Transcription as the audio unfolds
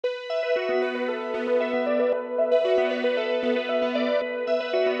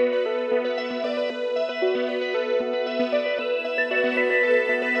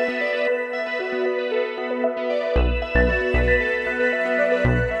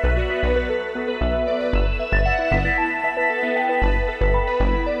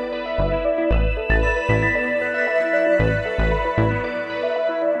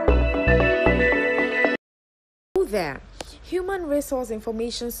Human resource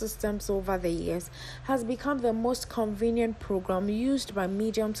information systems over the years has become the most convenient program used by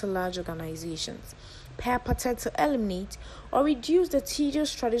medium to large organizations, purported to eliminate or reduce the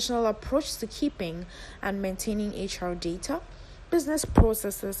tedious traditional approach to keeping and maintaining HR data, business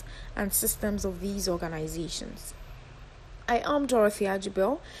processes, and systems of these organizations. I am Dorothy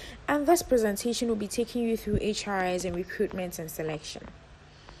Adjubel, and this presentation will be taking you through HRIS in recruitment and selection.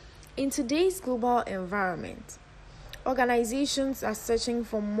 In today's global environment, organizations are searching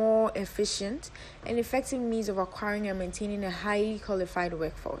for more efficient and effective means of acquiring and maintaining a highly qualified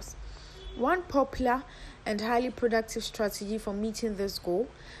workforce. One popular and highly productive strategy for meeting this goal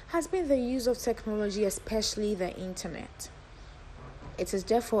has been the use of technology, especially the internet. It is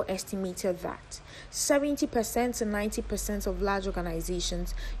therefore estimated that 70% to 90% of large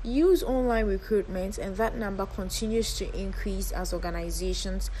organizations use online recruitment, and that number continues to increase as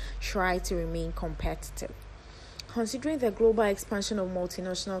organizations try to remain competitive. Considering the global expansion of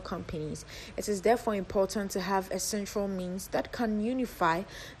multinational companies, it is therefore important to have a central means that can unify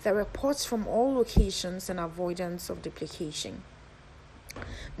the reports from all locations and avoidance of duplication.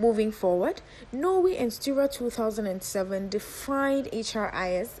 Moving forward, Norway in Stewart 2007 defined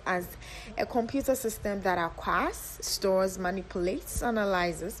HRIS as a computer system that acquires, stores, manipulates,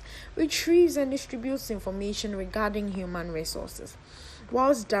 analyzes, retrieves, and distributes information regarding human resources.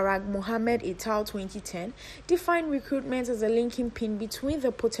 Whilst Darag Mohammed et al. 2010 defined recruitment as a linking pin between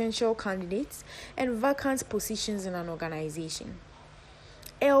the potential candidates and vacant positions in an organization.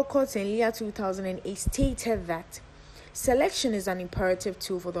 Elcott and Leah 2008 stated that selection is an imperative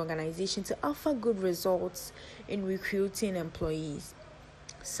tool for the organization to offer good results in recruiting employees.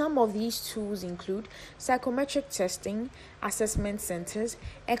 Some of these tools include psychometric testing, assessment centers,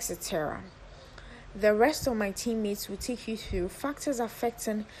 etc. The rest of my teammates will take you through factors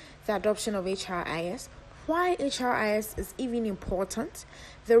affecting the adoption of HRIS, why HRIS is even important,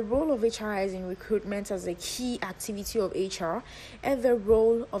 the role of HRIS in recruitment as a key activity of HR, and the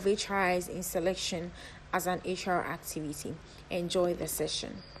role of HRIS in selection as an HR activity. Enjoy the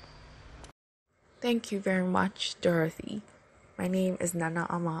session. Thank you very much, Dorothy. My name is Ama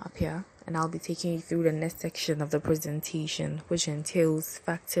Appiah, and I'll be taking you through the next section of the presentation, which entails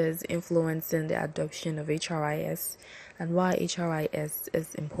factors influencing the adoption of HRIS and why HRIS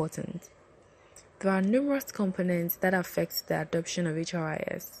is important. There are numerous components that affect the adoption of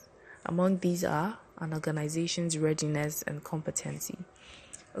HRIS. Among these are an organization's readiness and competency.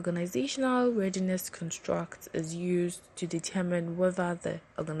 Organizational readiness construct is used to determine whether the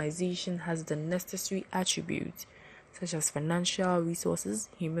organization has the necessary attributes such as financial resources,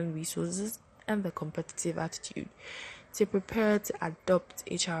 human resources, and the competitive attitude to prepare to adopt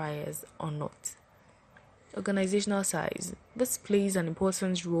HRIS or not. Organizational size. This plays an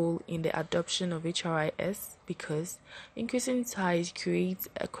important role in the adoption of HRIS because increasing size creates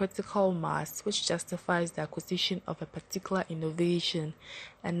a critical mass which justifies the acquisition of a particular innovation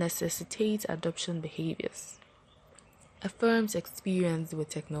and necessitates adoption behaviors. A firm's experience with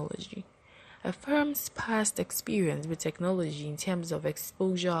technology. A firm's past experience with technology in terms of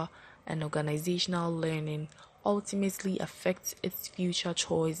exposure and organizational learning ultimately affects its future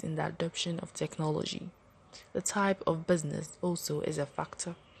choice in the adoption of technology. The type of business also is a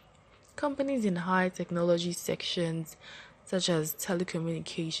factor. Companies in high technology sections, such as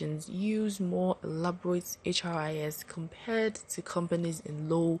telecommunications, use more elaborate HRIS compared to companies in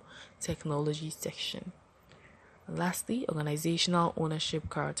low technology section. And lastly, organizational ownership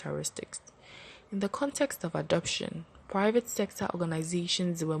characteristics. In the context of adoption, private sector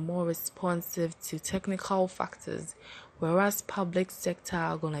organizations were more responsive to technical factors, whereas public sector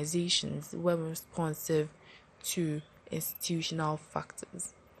organizations were responsive to institutional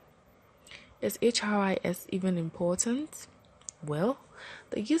factors. Is HRIS even important? Well,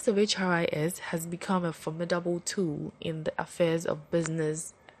 the use of HRIS has become a formidable tool in the affairs of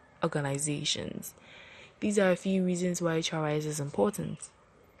business organizations. These are a few reasons why HRIS is important.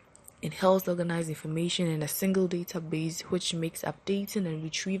 It helps organize information in a single database, which makes updating and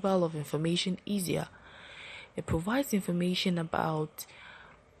retrieval of information easier. It provides information about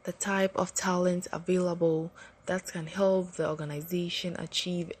the type of talent available that can help the organization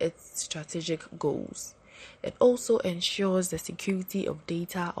achieve its strategic goals. It also ensures the security of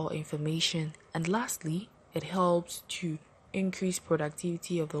data or information. And lastly, it helps to increase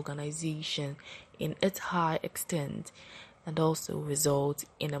productivity of the organization in its high extent and also result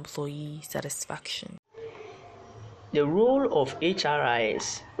in employee satisfaction. The role of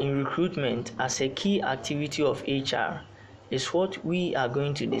HRIS in recruitment as a key activity of HR is what we are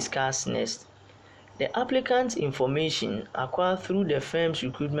going to discuss next. The applicant's information acquired through the firm's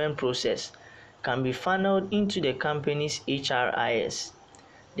recruitment process can be funneled into the company's HRIS.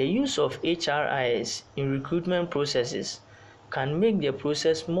 The use of HRIS in recruitment processes can make the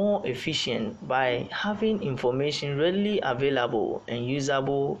process more efficient by having information readily available and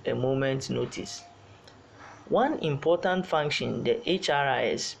usable a moment's notice. One important function the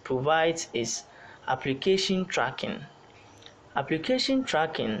HRIS provides is application tracking. Application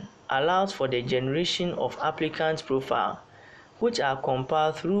tracking allows for the generation of applicants' profiles, which are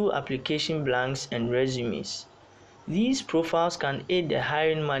compiled through application blanks and resumes. These profiles can aid the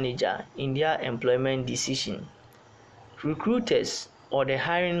hiring manager in their employment decision. Recruiters or the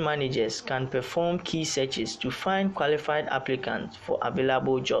hiring managers can perform key searches to find qualified applicants for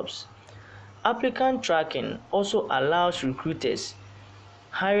available jobs. Applicant tracking also allows recruiters,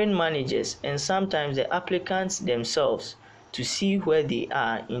 hiring managers, and sometimes the applicants themselves to see where they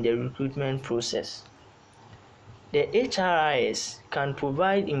are in the recruitment process. The HRIS can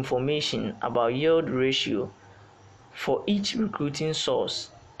provide information about yield ratio for each recruiting source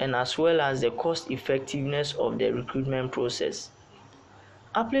and as well as the cost effectiveness of the recruitment process.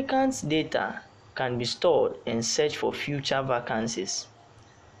 Applicants' data can be stored and searched for future vacancies.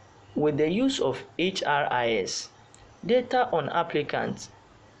 With the use of HRIS, data on applicants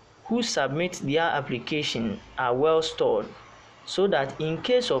who submit their application are well stored so that in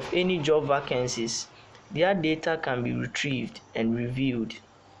case of any job vacancies, their data can be retrieved and reviewed.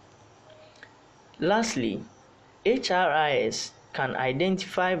 Lastly, HRIS can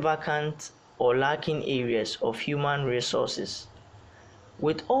identify vacant or lacking areas of human resources.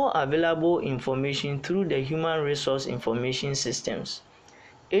 With all available information through the human resource information systems,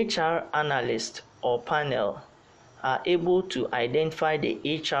 HR analysts or panel are able to identify the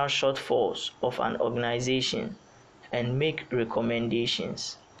HR shortfalls of an organization and make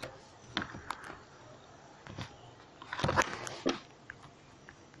recommendations.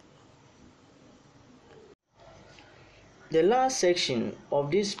 The last section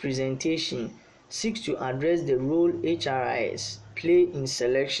of this presentation seeks to address the role HRIS play in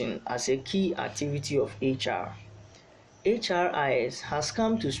selection as a key activity of HR. HRIS has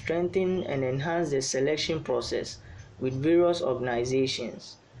come to strengthen and enhance the selection process with various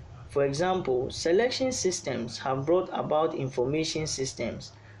organizations. For example, selection systems have brought about information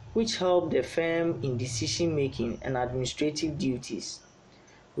systems which help the firm in decision-making and administrative duties.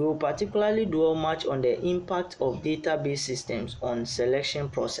 We will particularly dwell much on the impact of database systems on selection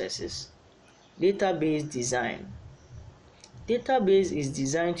processes. Database design. Database is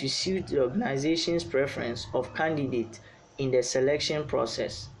designed to suit the organization's preference of candidates in the selection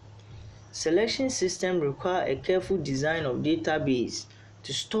process. Selection systems require a careful design of database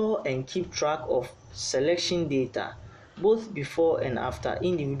to store and keep track of selection data both before and after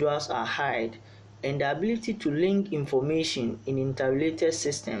individuals are hired, and the ability to link information in interrelated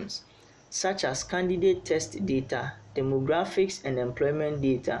systems such as candidate test data, demographics and employment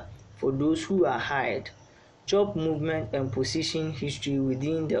data for those who are hired, job movement and position history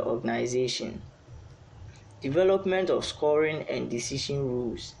within the organization. Development of scoring and decision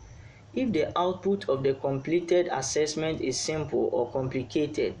rules. If the output of the completed assessment is simple or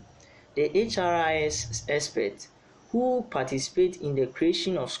complicated, the HRIS experts who participate in the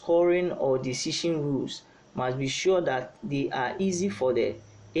creation of scoring or decision rules must be sure that they are easy for the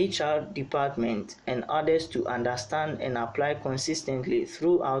HR department and others to understand and apply consistently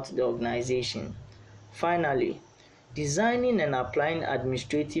throughout the organization. Finally, designing and applying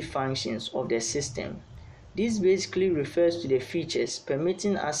administrative functions of the system. This basically refers to the features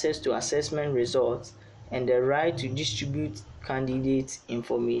permitting access to assessment results and the right to distribute candidate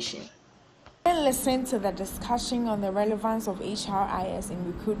information. Listen to the discussion on the relevance of HRIS in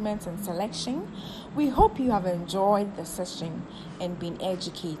recruitment and selection. We hope you have enjoyed the session and been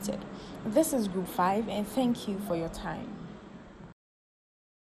educated. This is Group 5 and thank you for your time.